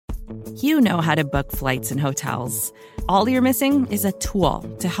You know how to book flights and hotels. All you're missing is a tool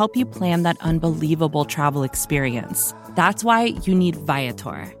to help you plan that unbelievable travel experience. That's why you need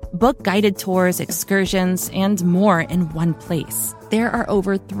Viator. Book guided tours, excursions, and more in one place. There are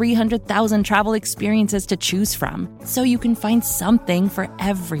over 300,000 travel experiences to choose from, so you can find something for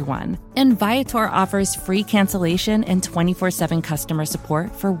everyone. And Viator offers free cancellation and 24/7 customer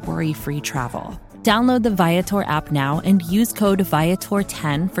support for worry-free travel. Download the Viator app now and use code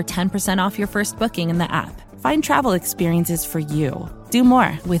Viator10 for 10% off your first booking in the app. Find travel experiences for you. Do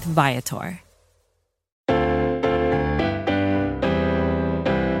more with Viator.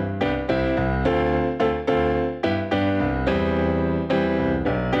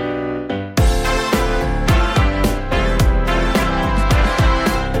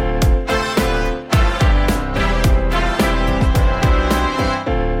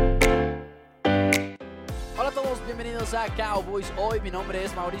 A Cowboys. Hoy mi nombre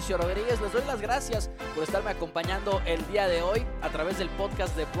es Mauricio Rodríguez. Les doy las gracias por estarme acompañando el día de hoy a través del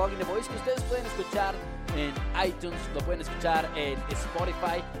podcast de Plug in the Voice, que ustedes pueden escuchar en iTunes, lo pueden escuchar en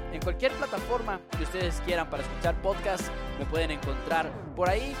Spotify, en cualquier plataforma que ustedes quieran para escuchar podcasts, me pueden encontrar por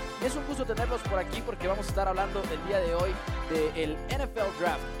ahí. Y es un gusto tenerlos por aquí porque vamos a estar hablando el día de hoy del NFL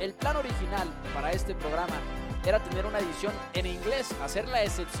Draft. El plan original para este programa era tener una edición en inglés, hacer la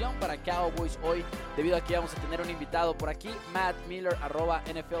excepción para Cowboys hoy, debido a que vamos a tener un invitado por aquí, Matt Miller,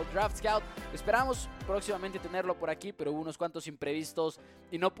 @NFL Draft Scout. Esperamos próximamente tenerlo por aquí, pero hubo unos cuantos imprevistos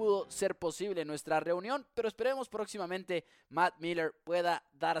y no pudo ser posible nuestra reunión, pero esperemos próximamente Matt Miller pueda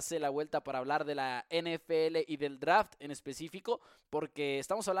darse la vuelta para hablar de la NFL y del draft en específico, porque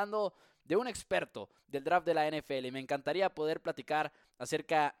estamos hablando de un experto del draft de la NFL y me encantaría poder platicar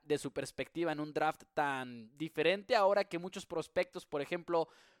acerca de su perspectiva en un draft tan diferente ahora que muchos prospectos, por ejemplo,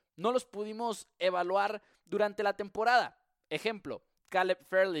 no los pudimos evaluar durante la temporada. Ejemplo,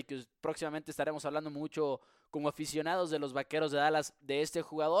 Fairley, que próximamente estaremos hablando mucho como aficionados de los Vaqueros de Dallas de este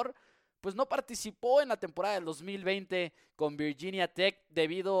jugador, pues no participó en la temporada del 2020 con Virginia Tech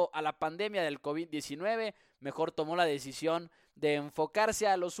debido a la pandemia del COVID-19, mejor tomó la decisión de enfocarse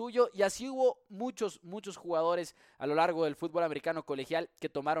a lo suyo, y así hubo muchos jugadores a lo largo del fútbol americano colegial que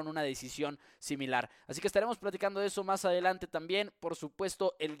tomaron una decisión similar. Así que estaremos platicando de eso más adelante también. Por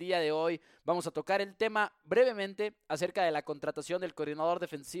supuesto, el día de hoy vamos a tocar el tema brevemente acerca de la contratación del coordinador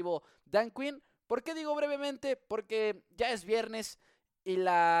defensivo Dan Quinn. ¿Por qué digo brevemente? Porque ya es viernes y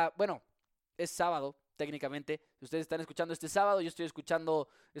es sábado técnicamente. Ustedes están escuchando este sábado, yo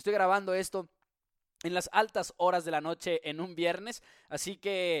estoy grabando esto en las altas horas de la noche en un viernes, así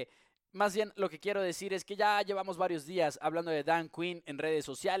que más bien lo que quiero decir es que ya llevamos varios días hablando de Dan Quinn en redes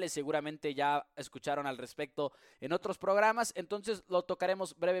sociales, seguramente ya escucharon al respecto en otros programas, entonces lo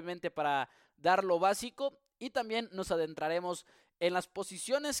tocaremos brevemente para dar lo básico y también nos adentraremos en las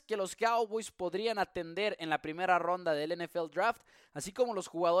posiciones que los Cowboys podrían atender en la primera ronda del NFL Draft, así como los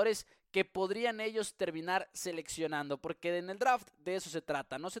jugadores que podrían ellos terminar seleccionando, porque en el draft de eso se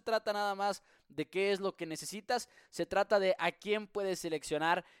trata, no se trata nada más de qué es lo que necesitas, se trata de a quién puedes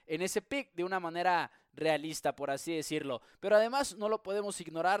seleccionar en ese pick de una manera realista, por así decirlo. Pero además no lo podemos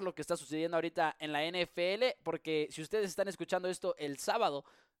ignorar lo que está sucediendo ahorita en la NFL, porque si ustedes están escuchando esto el sábado,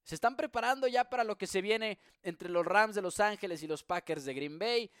 se están preparando ya para lo que se viene entre los Rams de Los Ángeles y los Packers de Green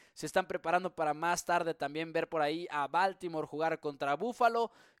Bay. Se están preparando para más tarde también ver por ahí a Baltimore jugar contra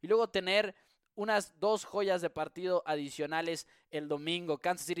Buffalo y luego tener unas 2 joyas de partido adicionales el domingo.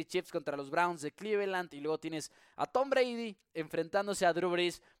 Kansas City Chiefs contra los Browns de Cleveland y luego tienes a Tom Brady enfrentándose a Drew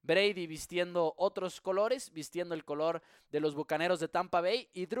Brees. Brady vistiendo otros colores, vistiendo el color de los Bucaneros de Tampa Bay,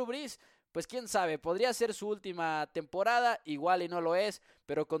 y Drew Brees, pues quién sabe, podría ser su última temporada, igual y no lo es,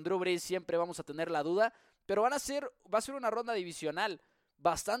 pero con Drew Brees siempre vamos a tener la duda, pero va a ser una ronda divisional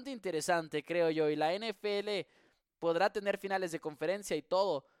bastante interesante, creo yo, y la NFL podrá tener finales de conferencia y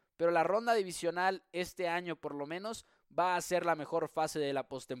todo, pero la ronda divisional este año por lo menos va a ser la mejor fase de la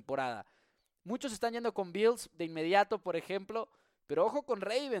postemporada. Muchos están yendo con Bills de inmediato, por ejemplo, pero ojo con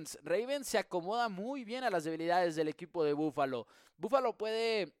Ravens. Ravens se acomoda muy bien a las debilidades del equipo de Buffalo. Buffalo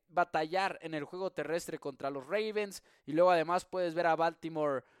puede batallar en el juego terrestre contra los Ravens y luego además puedes ver a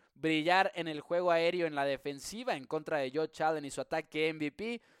Baltimore brillar en el juego aéreo en la defensiva en contra de Josh Allen y su ataque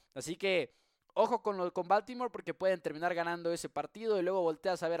MVP. Así que ojo con Baltimore porque pueden terminar ganando ese partido y luego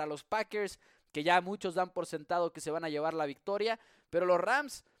volteas a ver a los Packers, que ya muchos dan por sentado que se van a llevar la victoria, pero los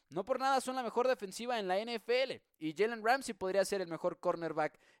Rams no por nada son la mejor defensiva en la NFL y Jalen Ramsey podría ser el mejor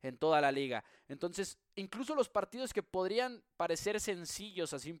cornerback en toda la liga. Entonces, incluso los partidos que podrían parecer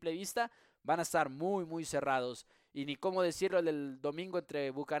sencillos a simple vista van a estar muy, muy cerrados. Y ni cómo decirlo, el del domingo entre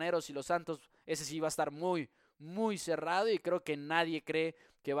Bucaneros y los Santos, ese sí va a estar muy, muy cerrado y creo que nadie cree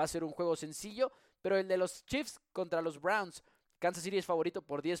que va a ser un juego sencillo, pero el de los Chiefs contra los Browns, Kansas City es favorito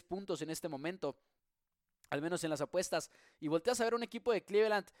por 10 puntos en este momento, al menos en las apuestas, y volteas a ver un equipo de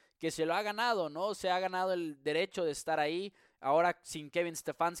Cleveland que se lo ha ganado, ¿no? Se ha ganado el derecho de estar ahí. Ahora sin Kevin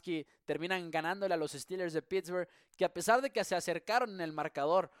Stefanski terminan ganándole a los Steelers de Pittsburgh, que a pesar de que se acercaron en el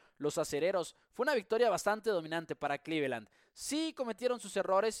marcador los acereros, fue una victoria bastante dominante para Cleveland. Sí cometieron sus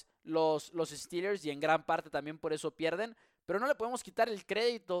errores los Steelers y en gran parte también por eso pierden, pero no le podemos quitar el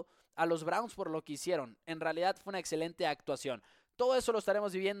crédito a los Browns por lo que hicieron. En realidad fue una excelente actuación. Todo eso lo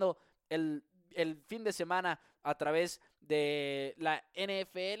estaremos viviendo el fin de semana a través de la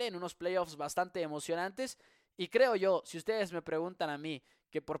NFL en unos playoffs bastante emocionantes. Y creo yo, si ustedes me preguntan a mí,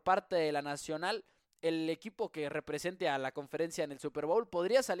 que por parte de la Nacional, el equipo que represente a la conferencia en el Super Bowl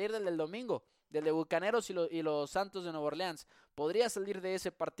podría salir del domingo, del de Bucaneros y los Santos de Nueva Orleans. Podría salir de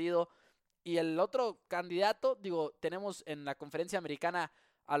ese partido. Y el otro candidato, tenemos en la conferencia americana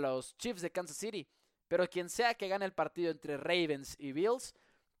a los Chiefs de Kansas City. Pero quien sea que gane el partido entre Ravens y Bills,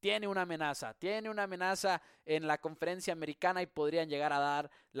 tiene una amenaza en la conferencia americana y podrían llegar a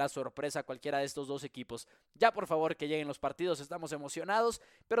dar la sorpresa a cualquiera de estos dos equipos. Ya por favor que lleguen los partidos, estamos emocionados,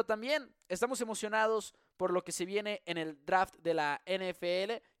 pero también estamos emocionados por lo que se viene en el draft de la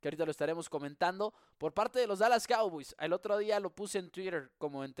NFL, que ahorita lo estaremos comentando, por parte de los Dallas Cowboys. El otro día lo puse en Twitter,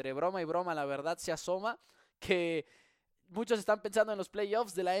 como entre broma y broma, la verdad se asoma, que muchos están pensando en los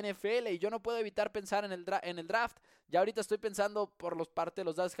playoffs de la NFL y yo no puedo evitar pensar en el draft. Ya ahorita estoy pensando por los parte de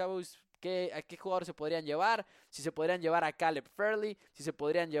los Dallas Cowboys a qué jugadores se podrían llevar, si se podrían llevar a Caleb Fairley, si se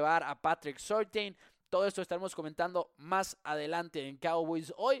podrían llevar a Patrick Surtain. Todo esto estaremos comentando más adelante en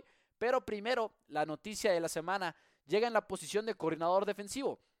Cowboys hoy, pero primero la noticia de la semana llega en la posición de coordinador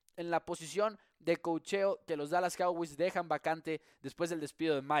defensivo, en la posición de coacheo que los Dallas Cowboys dejan vacante después del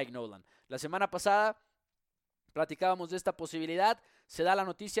despido de Mike Nolan. La semana pasada platicábamos de esta posibilidad, se da la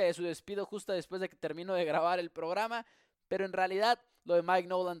noticia de su despido justo después de que termino de grabar el programa, pero en realidad lo de Mike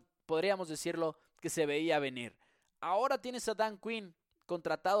Nolan podríamos decirlo que se veía venir. Ahora tienes a Dan Quinn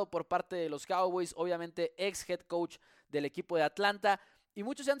contratado por parte de los Cowboys, obviamente ex head coach del equipo de Atlanta, y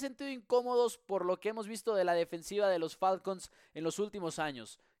muchos se han sentido incómodos por lo que hemos visto de la defensiva de los Falcons en los últimos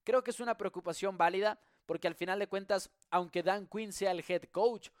años. Creo que es una preocupación válida porque al final de cuentas, aunque Dan Quinn sea el head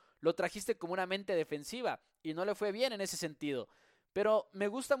coach, lo trajiste como una mente defensiva y no le fue bien en ese sentido. Pero me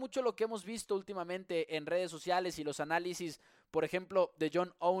gusta mucho lo que hemos visto últimamente en redes sociales y los análisis, por ejemplo, de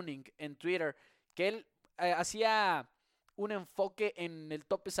John Owning en Twitter, que él hacía un enfoque en el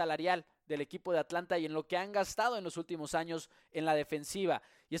tope salarial del equipo de Atlanta y en lo que han gastado en los últimos años en la defensiva.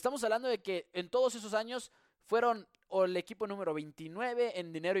 Y estamos hablando de que en todos esos años fueron o el equipo número 29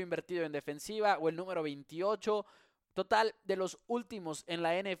 en dinero invertido en defensiva o el número 28. Total, de los últimos en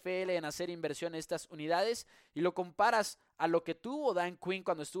la NFL en hacer inversión en estas unidades, y lo comparas a lo que tuvo Dan Quinn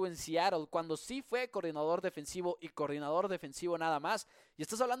cuando estuvo en Seattle, cuando sí fue coordinador defensivo y coordinador defensivo nada más, y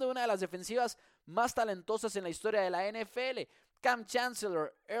estás hablando de una de las defensivas más talentosas en la historia de la NFL. Cam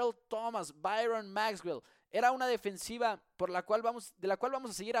Chancellor, Earl Thomas, Byron Maxwell. Era una defensiva de la cual vamos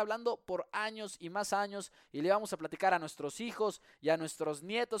a seguir hablando por años y más años, y le vamos a platicar a nuestros hijos y a nuestros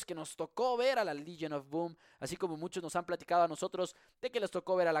nietos que nos tocó ver a la Legion of Boom, así como muchos nos han platicado a nosotros de que les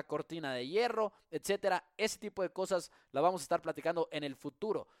tocó ver a la Cortina de Hierro, etcétera. Ese tipo de cosas la vamos a estar platicando en el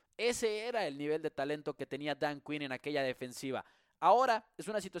futuro. Ese era el nivel de talento que tenía Dan Quinn en aquella defensiva. Ahora es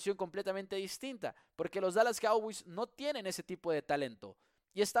una situación completamente distinta, porque los Dallas Cowboys no tienen ese tipo de talento.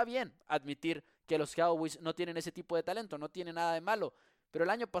 Y está bien admitir que los Cowboys no tienen ese tipo de talento, no tiene nada de malo. Pero el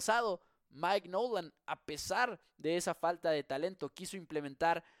año pasado, Mike Nolan, a pesar de esa falta de talento, quiso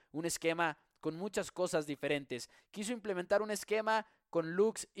implementar un esquema con muchas cosas diferentes. Quiso implementar un esquema con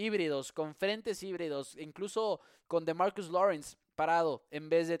looks híbridos, con frentes híbridos, incluso con DeMarcus Lawrence parado en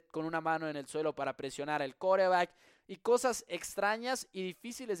vez de con una mano en el suelo para presionar al quarterback, y cosas extrañas y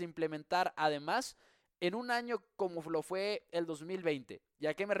difíciles de implementar además en un año como lo fue el 2020. ¿Y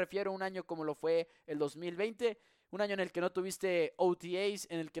a qué me refiero un año como lo fue el 2020? Un año en el que no tuviste OTAs,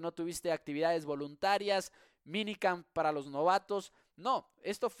 en el que no tuviste actividades voluntarias, minicamp para los novatos. No,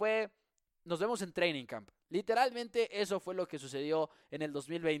 esto fue, nos vemos en training camp. Literalmente eso fue lo que sucedió en el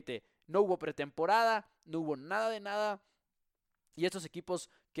 2020. No hubo pretemporada, no hubo nada de nada. Y estos equipos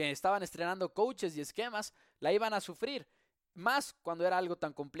que estaban estrenando coaches y esquemas la iban a sufrir. Más cuando era algo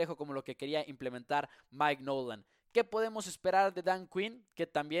tan complejo como lo que quería implementar Mike Nolan. ¿Qué podemos esperar de Dan Quinn, que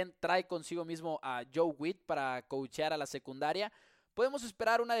también trae consigo mismo a Joe Witt para coachear a la secundaria? Podemos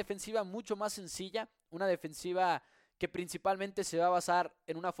esperar una defensiva mucho más sencilla, una defensiva que principalmente se va a basar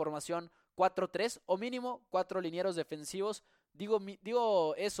en una formación 4-3 o mínimo 4 linieros defensivos.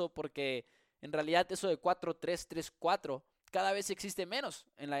 Digo eso porque en realidad eso de 4-3-3-4 cada vez existe menos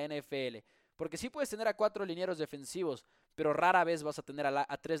en la NFL. Porque sí puedes tener a 4 linieros defensivos, pero rara vez vas a tener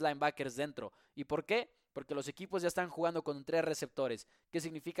a 3 linebackers dentro. ¿Y por qué? Porque los equipos ya están jugando con 3 receptores. ¿Qué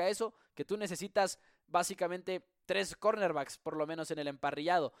significa eso? Que tú necesitas básicamente 3 cornerbacks, por lo menos en el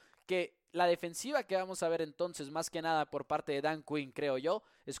emparrillado. Que la defensiva que vamos a ver entonces, más que nada por parte de Dan Quinn, creo yo,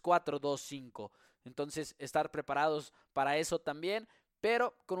 es 4-2-5. Entonces, estar preparados para eso también,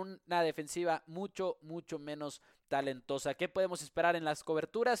 pero con una defensiva mucho menos talentosa. ¿Qué podemos esperar en las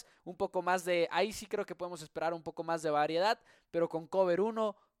coberturas? Un poco más de, ahí sí creo que podemos esperar un poco más de variedad, pero con cover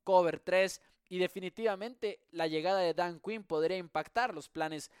 1, cover 3, y definitivamente la llegada de Dan Quinn podría impactar los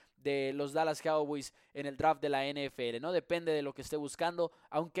planes de los Dallas Cowboys en el draft de la NFL, ¿no? Depende de lo que esté buscando,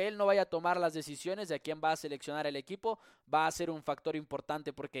 aunque él no vaya a tomar las decisiones de a quién va a seleccionar el equipo, va a ser un factor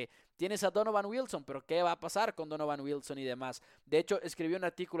importante porque tienes a Donovan Wilson, pero ¿qué va a pasar con Donovan Wilson y demás? De hecho, escribió un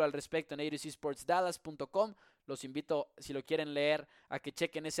artículo al respecto en abcsportsdallas.com, los invito, si lo quieren leer, a que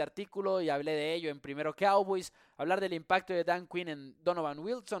chequen ese artículo, y hablé de ello en Primero Cowboys, hablar del impacto de Dan Quinn en Donovan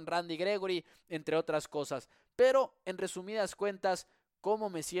Wilson, Randy Gregory, entre otras cosas. Pero, en resumidas cuentas,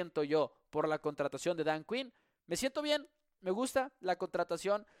 ¿cómo me siento yo por la contratación de Dan Quinn? Me siento bien, me gusta la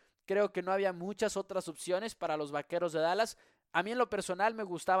contratación, creo que no había muchas otras opciones para los Vaqueros de Dallas. A mí en lo personal me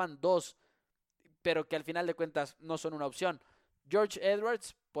gustaban 2, pero que al final de cuentas no son una opción. George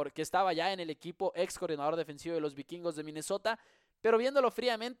Edwards, porque estaba ya en el equipo, ex coordinador defensivo de los Vikingos de Minnesota, pero viéndolo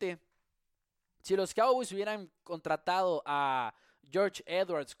fríamente, si los Cowboys hubieran contratado a George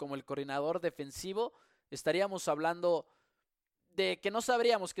Edwards como el coordinador defensivo, estaríamos hablando de que no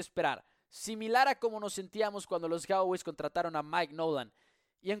sabríamos qué esperar. Similar a como nos sentíamos cuando los Cowboys contrataron a Mike Nolan.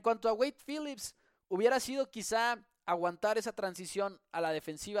 Y en cuanto a Wade Phillips, hubiera sido quizá aguantar esa transición a la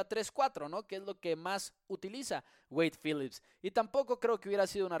defensiva 3-4, ¿no? Que es lo que más utiliza Wade Phillips. Y tampoco creo que hubiera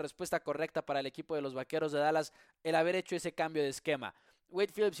sido una respuesta correcta para el equipo de los Vaqueros de Dallas el haber hecho ese cambio de esquema.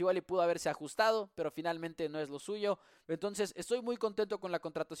 Wade Phillips igual y pudo haberse ajustado, pero finalmente no es lo suyo. Entonces estoy muy contento con la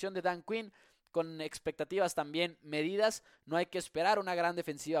contratación de Dan Quinn, con expectativas también medidas. No hay que esperar una gran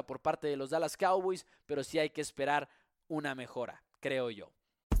defensiva por parte de los Dallas Cowboys, pero sí hay que esperar una mejora, creo yo.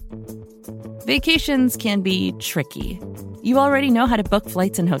 Vacations can be tricky. You already know how to book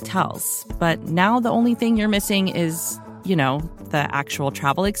flights and hotels, but now the only thing you're missing is, the actual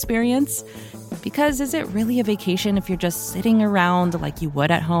travel experience. Because is it really a vacation if you're just sitting around like you would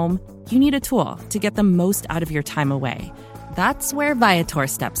at home? You need a tool to get the most out of your time away. That's where Viator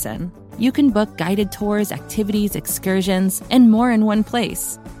steps in. You can book guided tours, activities, excursions, and more in one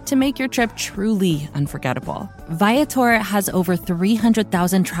place to make your trip truly unforgettable. Viator has over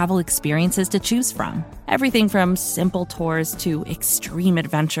 300,000 travel experiences to choose from. Everything from simple tours to extreme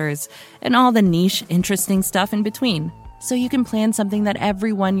adventures and all the niche, interesting stuff in between. So you can plan something that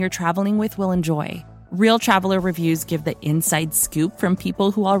everyone you're traveling with will enjoy. Real traveler reviews give the inside scoop from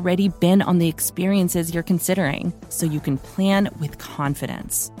people who already been on the experiences you're considering, so you can plan with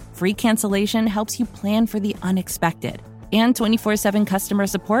confidence. Free cancellation helps you plan for the unexpected. And 24/7 customer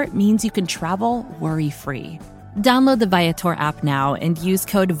support means you can travel worry-free. Download the Viator app now and use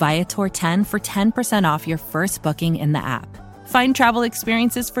code Viator10 for 10% off your first booking in the app. Find travel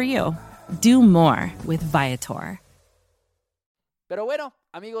experiences for you. Do more with Viator. Pero bueno,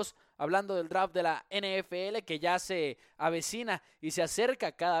 amigos, hablando del draft de la NFL que ya se avecina y se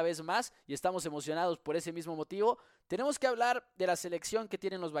acerca cada vez más y estamos emocionados por ese mismo motivo, tenemos que hablar de la selección que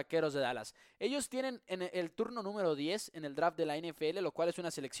tienen los Vaqueros de Dallas. Ellos tienen en el turno número 10 en el draft de la NFL, lo cual es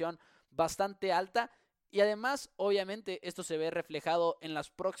una selección bastante alta y además, obviamente, esto se ve reflejado en las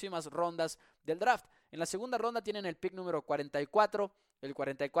próximas rondas del draft. En la segunda ronda tienen el pick número 44, el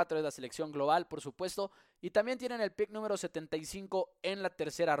 44 es la selección global, por supuesto, y también tienen el pick número 75 en la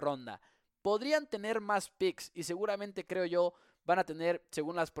tercera ronda. Podrían tener más picks y seguramente, creo yo, van a tener,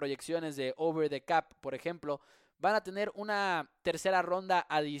 según las proyecciones de Over the Cap, por ejemplo, van a tener una tercera ronda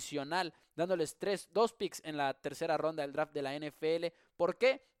adicional, dándoles 2 picks en la tercera ronda del draft de la NFL. ¿Por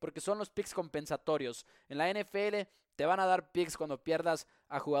qué? Porque son los picks compensatorios. En la NFL te van a dar picks cuando pierdas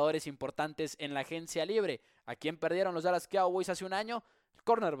a jugadores importantes en la agencia libre. ¿A quién perdieron los Dallas Cowboys hace un año?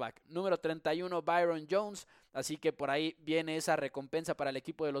 Cornerback, número 31, Byron Jones. Así que por ahí viene esa recompensa para el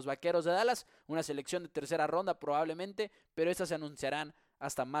equipo de los Vaqueros de Dallas. Una selección de tercera ronda probablemente, pero estas se anunciarán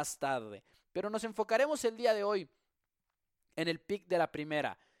hasta más tarde. Pero nos enfocaremos el día de hoy en el pick de la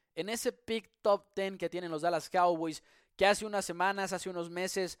primera. En ese pick top 10 que tienen los Dallas Cowboys, que hace unas semanas, hace unos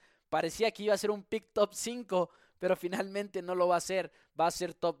meses, parecía que iba a ser un pick top 5, pero finalmente no lo va a ser. Va a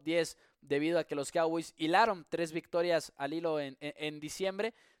ser top 10 debido a que los Cowboys hilaron 3 victorias al hilo en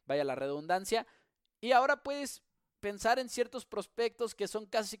diciembre, vaya la redundancia. Y ahora pues pensar en ciertos prospectos que son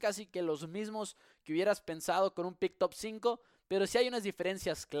casi que los mismos que hubieras pensado con un pick top 5, pero sí hay unas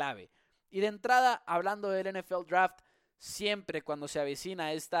diferencias clave. Y de entrada, hablando del NFL Draft, siempre cuando se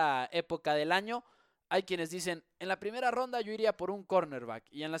avecina esta época del año, hay quienes dicen, en la primera ronda yo iría por un cornerback,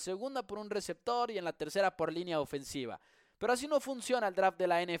 y en la segunda por un receptor, y en la tercera por línea ofensiva. Pero así no funciona el draft de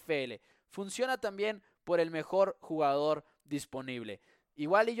la NFL. Funciona también por el mejor jugador disponible.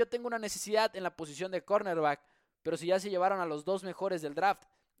 Igual y yo tengo una necesidad en la posición de cornerback, pero si ya se llevaron a los 2 mejores del draft,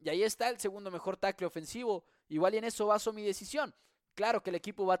 y ahí está el segundo mejor tackle ofensivo, igual y en eso baso mi decisión. Claro que el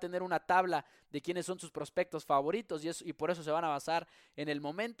equipo va a tener una tabla de quiénes son sus prospectos favoritos y por eso se van a basar en el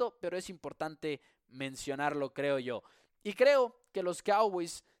momento, pero es importante mencionarlo, creo yo. Y creo que los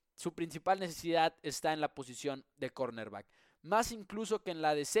Cowboys, su principal necesidad está en la posición de cornerback. Más incluso que en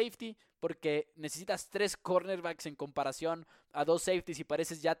la de safety, porque necesitas 3 cornerbacks en comparación a 2 safeties y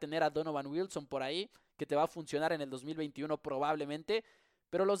pareces ya tener a Donovan Wilson por ahí, que te va a funcionar en el 2021 probablemente.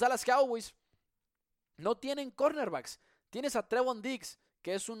 Pero los Dallas Cowboys no tienen cornerbacks. Tienes a Trevon Diggs,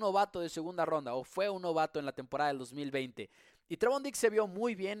 que es un novato de segunda ronda, o fue un novato en la temporada del 2020. Y Trevon Diggs se vio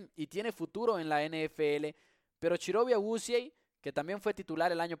muy bien y tiene futuro en la NFL, pero Chidobe Awuzie, que también fue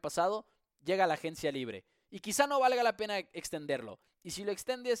titular el año pasado, llega a la agencia libre. Y quizá no valga la pena extenderlo. Y si lo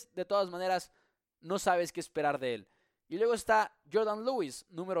extendes, de todas maneras, no sabes qué esperar de él. Y luego está Jordan Lewis,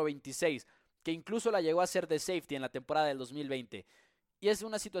 número 26, que incluso la llegó a ser de safety en la temporada del 2020. Y es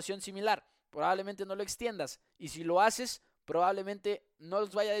una situación similar. Probablemente no lo extiendas, y si lo haces, probablemente no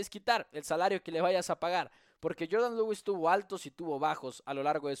los vaya a desquitar el salario que le vayas a pagar, porque Jordan Lewis tuvo altos y tuvo bajos a lo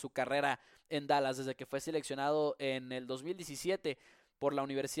largo de su carrera en Dallas, desde que fue seleccionado en el 2017 por la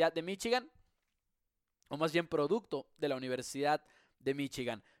Universidad de Michigan, o más bien producto de la Universidad de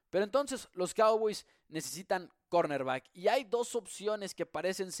Michigan. Pero entonces los Cowboys necesitan cornerback, y hay 2 opciones que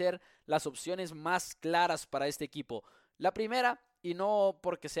parecen ser las opciones más claras para este equipo. La primera, y no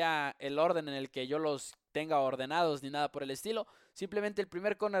porque sea el orden en el que yo los tenga ordenados ni nada por el estilo, simplemente el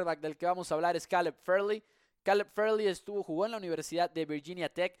primer cornerback del que vamos a hablar es Caleb Fairley. Caleb Fairley jugó en la Universidad de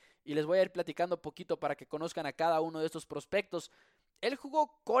Virginia Tech, y les voy a ir platicando poquito para que conozcan a cada uno de estos prospectos. Él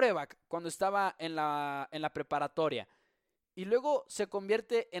jugó quarterback cuando estaba en la preparatoria, y luego se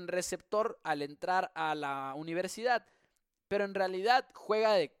convierte en receptor al entrar a la universidad, pero en realidad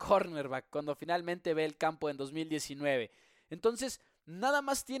juega de cornerback cuando finalmente ve el campo en 2019. Entonces, nada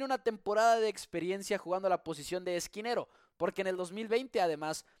más tiene una temporada de experiencia jugando la posición de esquinero, porque en el 2020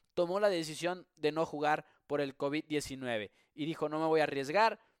 además tomó la decisión de no jugar por el COVID-19 y dijo, no me voy a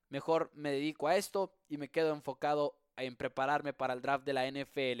arriesgar, mejor me dedico a esto y me quedo enfocado en prepararme para el draft de la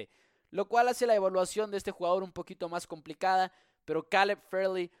NFL, lo cual hace la evaluación de este jugador un poquito más complicada, pero Caleb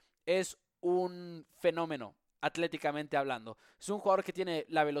Fairley es un fenómeno atléticamente hablando. Es un jugador que tiene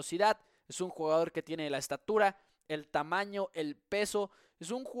la velocidad, es un jugador que tiene la estatura, el tamaño, el peso.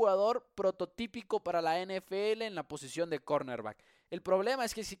 Es un jugador prototípico para la NFL en la posición de cornerback. El problema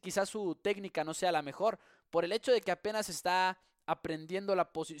es que quizás su técnica no sea la mejor, por el hecho de que apenas está aprendiendo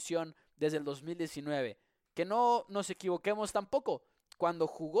la posición desde el 2019. Que no nos equivoquemos tampoco. Cuando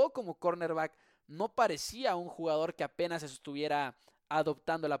jugó como cornerback no parecía un jugador que apenas estuviera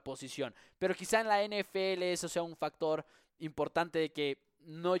adoptando la posición. Pero quizá en la NFL eso sea un factor importante, de que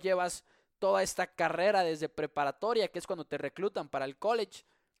no llevas toda esta carrera desde preparatoria, que es cuando te reclutan para el college,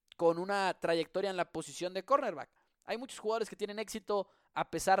 con una trayectoria en la posición de cornerback. Hay muchos jugadores que tienen éxito a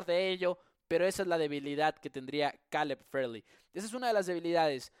pesar de ello, pero esa es la debilidad que tendría Caleb Fairley. Esa es una de las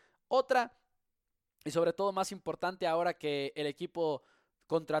debilidades. Otra, y sobre todo más importante ahora que el equipo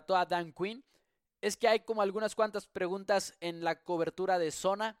contrató a Dan Quinn, es que hay como algunas cuantas preguntas en la cobertura de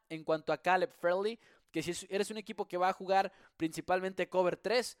zona en cuanto a Caleb Fairley, que si eres un equipo que va a jugar principalmente cover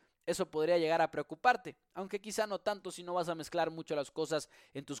 3, eso podría llegar a preocuparte, aunque quizá no tanto si no vas a mezclar mucho las cosas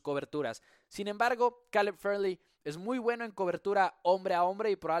en tus coberturas. Sin embargo, Caleb Fairley es muy bueno en cobertura hombre a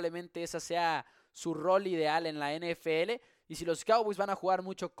hombre y probablemente esa sea su rol ideal en la NFL. Y si los Cowboys van a jugar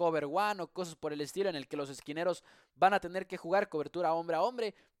mucho cover one o cosas por el estilo en el que los esquineros van a tener que jugar cobertura hombre a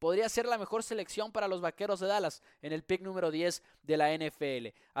hombre, podría ser la mejor selección para los Vaqueros de Dallas en el pick número 10 de la NFL.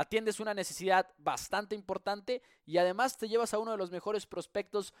 Atiendes una necesidad bastante importante y además te llevas a uno de los mejores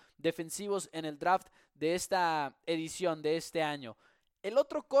prospectos defensivos en el draft de esta edición, de este año. El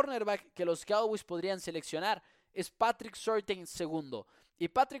otro cornerback que los Cowboys podrían seleccionar es Patrick Surtain II. Y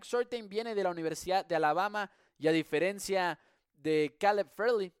Patrick Surtain viene de la Universidad de Alabama, y a diferencia de Caleb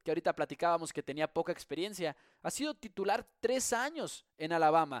Fairley, que ahorita platicábamos que tenía poca experiencia, ha sido titular 3 años en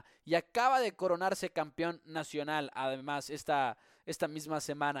Alabama y acaba de coronarse campeón nacional, además, esta misma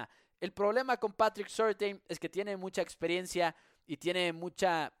semana. El problema con Patrick Surtain es que tiene mucha experiencia y tiene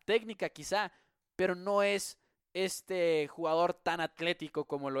mucha técnica quizá, pero no es este jugador tan atlético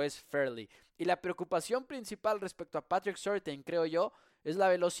como lo es Fairley. Y la preocupación principal respecto a Patrick Surtain, creo yo, es la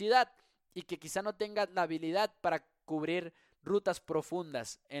velocidad y que quizá no tenga la habilidad para cubrir rutas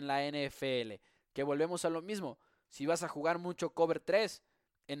profundas en la NFL. Que volvemos a lo mismo. Si vas a jugar mucho cover 3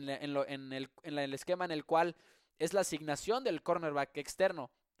 en el esquema en el cual es la asignación del cornerback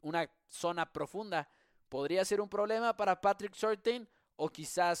externo, una zona profunda, podría ser un problema para Patrick Surtain o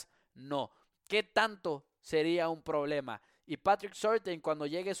quizás no. ¿Qué tanto sería un problema? Y Patrick Surtain, cuando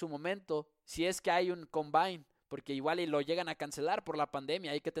llegue su momento, si es que hay un combine, porque igual y lo llegan a cancelar por la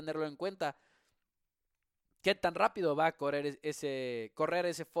pandemia, hay que tenerlo en cuenta. ¿Qué tan rápido va a correr ese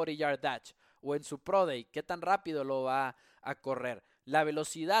 40-yard dash? O en su Pro Day, ¿qué tan rápido lo va a correr? La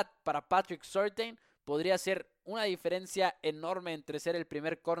velocidad para Patrick Surtain podría ser una diferencia enorme entre ser el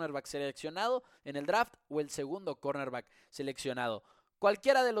primer cornerback seleccionado en el draft o el segundo cornerback seleccionado.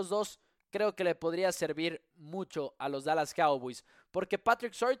 Cualquiera de los dos creo que le podría servir mucho a los Dallas Cowboys, porque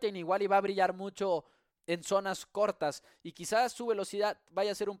Patrick Surtain igual iba a brillar mucho en zonas cortas y quizás su velocidad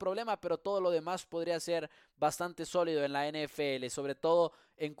vaya a ser un problema, pero todo lo demás podría ser bastante sólido en la NFL, sobre todo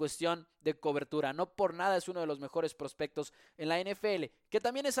en cuestión de cobertura. No por nada es uno de los mejores prospectos en la NFL, que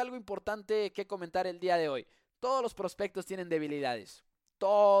también es algo importante que comentar el día de hoy. Todos los prospectos tienen debilidades,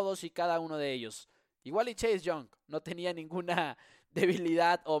 todos y cada uno de ellos. Igual y Chase Young no tenía ninguna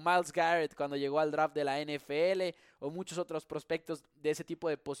debilidad, o Myles Garrett cuando llegó al draft de la NFL, o muchos otros prospectos de ese tipo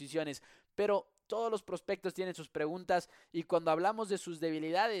de posiciones, pero todos los prospectos tienen sus preguntas y cuando hablamos de sus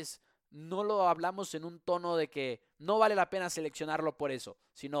debilidades no lo hablamos en un tono de que no vale la pena seleccionarlo por eso,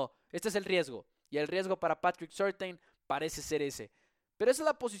 sino este es el riesgo y el riesgo para Patrick Surtain parece ser ese. Pero esa es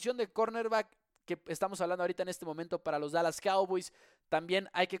la posición de cornerback que estamos hablando ahorita en este momento para los Dallas Cowboys. También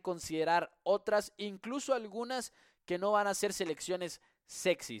hay que considerar otras, incluso algunas que no van a ser selecciones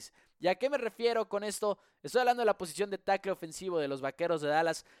sexys. ¿Y a qué me refiero con esto? Estoy hablando de la posición de tackle ofensivo de los Vaqueros de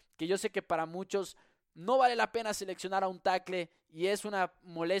Dallas, que yo sé que para muchos no vale la pena seleccionar a un tackle y es una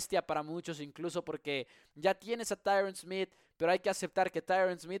molestia para muchos, incluso porque ya tienes a Tyron Smith, pero hay que aceptar que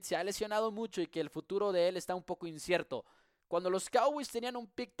Tyron Smith se ha lesionado mucho y que el futuro de él está un poco incierto. Cuando los Cowboys tenían un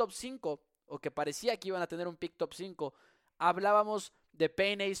pick top 5, o que parecía que iban a tener un pick top 5, hablábamos de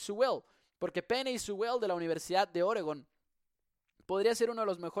Penei Sewell, porque Penei Sewell de la Universidad de Oregon podría ser uno de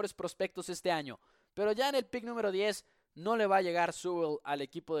los mejores prospectos este año, pero ya en el pick número 10 no le va a llegar Sewell al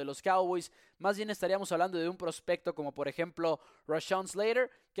equipo de los Cowboys. Más bien estaríamos hablando de un prospecto como por ejemplo Rashawn Slater,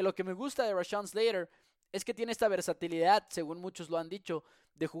 que lo que me gusta de Rashawn Slater es que tiene esta versatilidad, según muchos lo han dicho,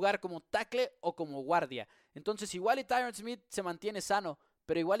 de jugar como tackle o como guardia. Entonces igual y Tyron Smith se mantiene sano,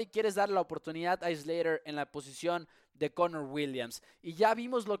 pero igual y quieres darle la oportunidad a Slater en la posición de Connor Williams. Y ya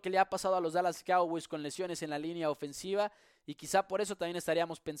vimos lo que le ha pasado a los Dallas Cowboys con lesiones en la línea ofensiva, y quizá por eso también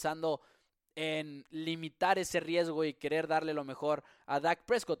estaríamos pensando en limitar ese riesgo y querer darle lo mejor a Dak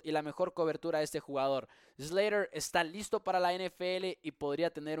Prescott y la mejor cobertura a este jugador. Slater está listo para la NFL y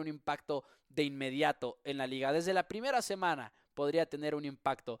podría tener un impacto de inmediato en la liga. Desde la primera semana podría tener un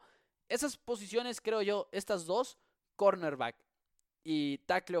impacto. Esas posiciones, creo yo, estas dos, cornerback y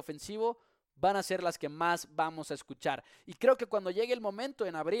tackle ofensivo, van a ser las que más vamos a escuchar. Y creo que cuando llegue el momento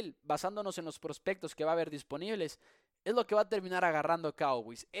en abril, basándonos en los prospectos que va a haber disponibles, es lo que va a terminar agarrando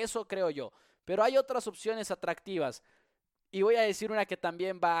Cowboys. Eso creo yo. Pero hay otras opciones atractivas. Y voy a decir una que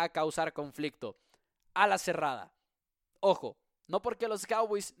también va a causar conflicto. Ala cerrada. Ojo, no porque los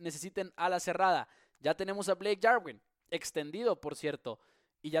Cowboys necesiten ala cerrada. Ya tenemos a Blake Jarwin, extendido por cierto.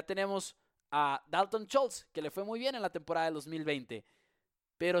 Y ya tenemos a Dalton Schultz, que le fue muy bien en la temporada de 2020.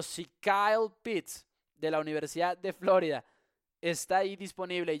 Pero si Kyle Pitts, de la Universidad de Florida, está ahí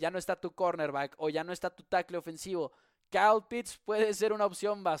disponible y ya no está tu cornerback o ya no está tu tackle ofensivo, Kyle Pitts puede ser una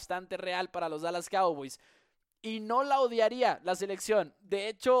opción bastante real para los Dallas Cowboys. Y no la odiaría la selección. De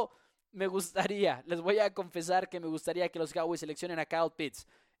hecho, me gustaría, les voy a confesar que me gustaría que los Cowboys seleccionen a Kyle Pitts.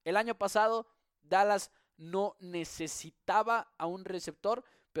 El año pasado, Dallas no necesitaba a un receptor,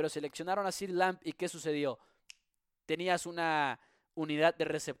 pero seleccionaron a CeeDee Lamb. ¿Y qué sucedió? Tenías una unidad de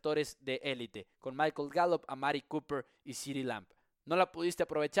receptores de élite, con Michael Gallup, Amari Cooper y CeeDee Lamb. No la pudiste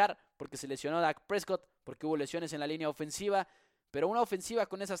aprovechar porque se lesionó Dak Prescott, porque hubo lesiones en la línea ofensiva, pero una ofensiva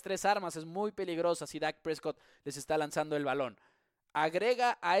con esas tres armas es muy peligrosa si Dak Prescott les está lanzando el balón.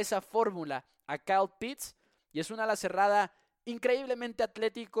 Agrega a esa fórmula a Kyle Pitts y es una ala cerrada increíblemente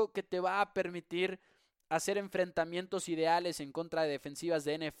atlético que te va a permitir hacer enfrentamientos ideales en contra de defensivas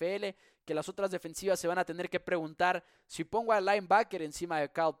de NFL, que las otras defensivas se van a tener que preguntar si pongo al linebacker encima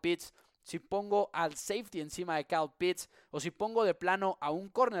de Kyle Pitts, si pongo al safety encima de Kyle Pitts o si pongo de plano a un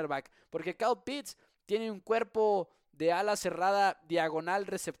cornerback, porque Kyle Pitts tiene un cuerpo de ala cerrada diagonal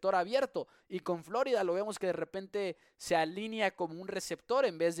receptor abierto, y con Florida lo vemos que de repente se alinea como un receptor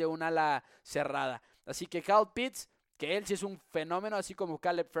en vez de un ala cerrada. Así que Kyle Pitts, que él sí es un fenómeno, así como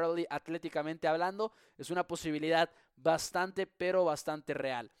Caleb Fairley atléticamente hablando, es una posibilidad bastante, pero bastante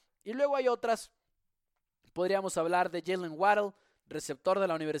real. Y luego hay otras, podríamos hablar de Jalen Waddle, receptor de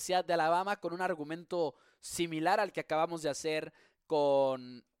la Universidad de Alabama, con un argumento similar al que acabamos de hacer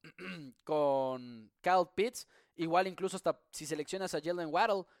con Kyle Pitts. Igual incluso hasta si seleccionas a Jalen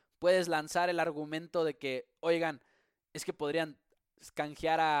Waddle, puedes lanzar el argumento de que, oigan, es que podrían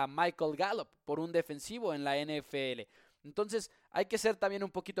canjear a Michael Gallup por un defensivo en la NFL. Entonces hay que ser también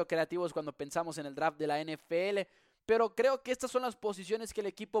un poquito creativos cuando pensamos en el draft de la NFL, pero creo que estas son las posiciones que el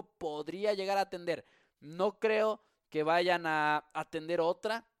equipo podría llegar a atender. No creo que vayan a atender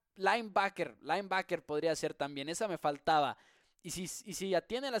otra. Linebacker podría ser también, esa me faltaba. Y si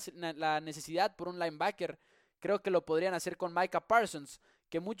atienden la necesidad por un linebacker, creo que lo podrían hacer con Micah Parsons,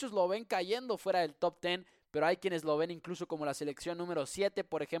 que muchos lo ven cayendo fuera del top 10, pero hay quienes lo ven incluso como la selección número 7,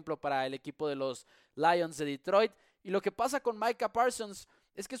 por ejemplo, para el equipo de los Lions de Detroit. Y lo que pasa con Micah Parsons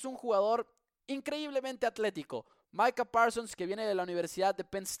es que es un jugador increíblemente atlético. Micah Parsons, que viene de la Universidad de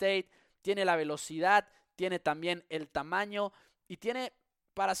Penn State, tiene la velocidad, tiene también el tamaño y tiene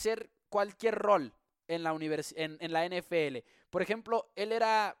para hacer cualquier rol en la NFL. Por ejemplo, él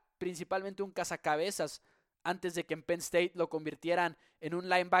era principalmente un cazacabezas antes de que en Penn State lo convirtieran en un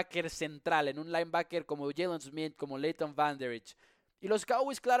linebacker central, en un linebacker como Jalen Smith, como Leighton Van Der Esch. Y los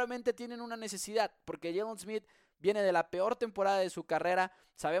Cowboys claramente tienen una necesidad, porque Jalen Smith viene de la peor temporada de su carrera.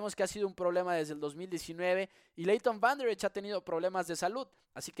 Sabemos que ha sido un problema desde el 2019 y Leighton Van Der Esch ha tenido problemas de salud.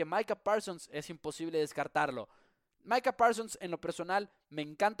 Así que Micah Parsons es imposible descartarlo. Micah Parsons, en lo personal, me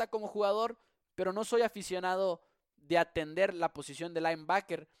encanta como jugador, pero no soy aficionado de atender la posición de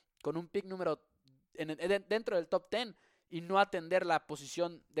linebacker con un pick número dentro del top 10 y no atender la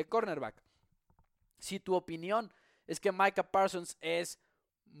posición de cornerback. Si tu opinión es que Micah Parsons es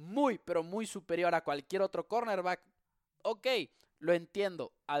muy, pero muy superior a cualquier otro cornerback, ok, lo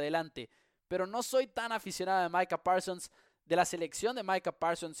entiendo, adelante. Pero no soy tan aficionado de Micah Parsons, de la selección de Micah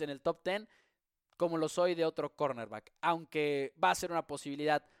Parsons en el top 10, como lo soy de otro cornerback, aunque va a ser una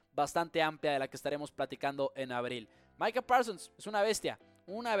posibilidad bastante amplia de la que estaremos platicando en abril. Micah Parsons es una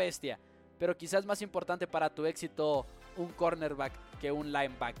bestia, pero quizás más importante para tu éxito un cornerback que un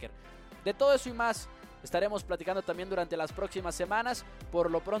linebacker. De todo eso y más estaremos platicando también durante las próximas semanas. Por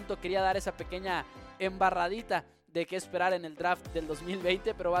lo pronto quería dar esa pequeña embarradita de qué esperar en el draft del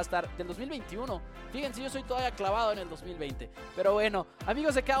 2020, pero va a estar del 2021. Fíjense, yo soy todavía clavado en el 2020. Pero bueno,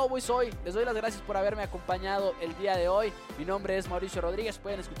 amigos de Cowboys, hoy les doy las gracias por haberme acompañado el día de hoy. Mi nombre es Mauricio Rodríguez.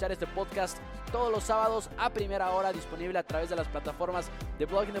 Pueden escuchar este podcast todos los sábados a primera hora, disponible a través de las plataformas de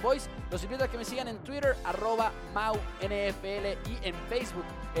Blogging the Voice. Los invito a que me sigan en Twitter, @MauNFL, y en Facebook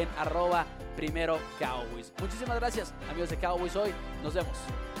en @PrimeroCowboys. Muchísimas gracias, amigos de Cowboys. Hoy nos vemos.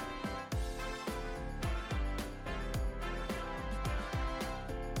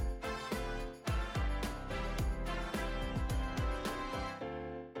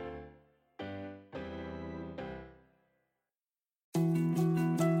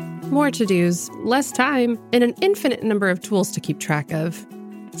 More to-dos, less time, and an infinite number of tools to keep track of.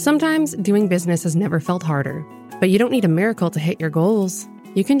 Sometimes doing business has never felt harder, but you don't need a miracle to hit your goals.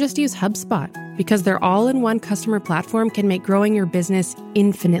 You can just use HubSpot, because their all-in-one customer platform can make growing your business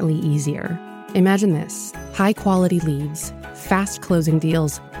infinitely easier. Imagine this: high-quality leads, fast closing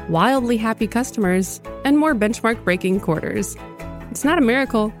deals, wildly happy customers, and more benchmark-breaking quarters. It's not a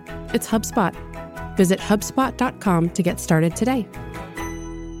miracle, it's HubSpot. Visit HubSpot.com to get started today.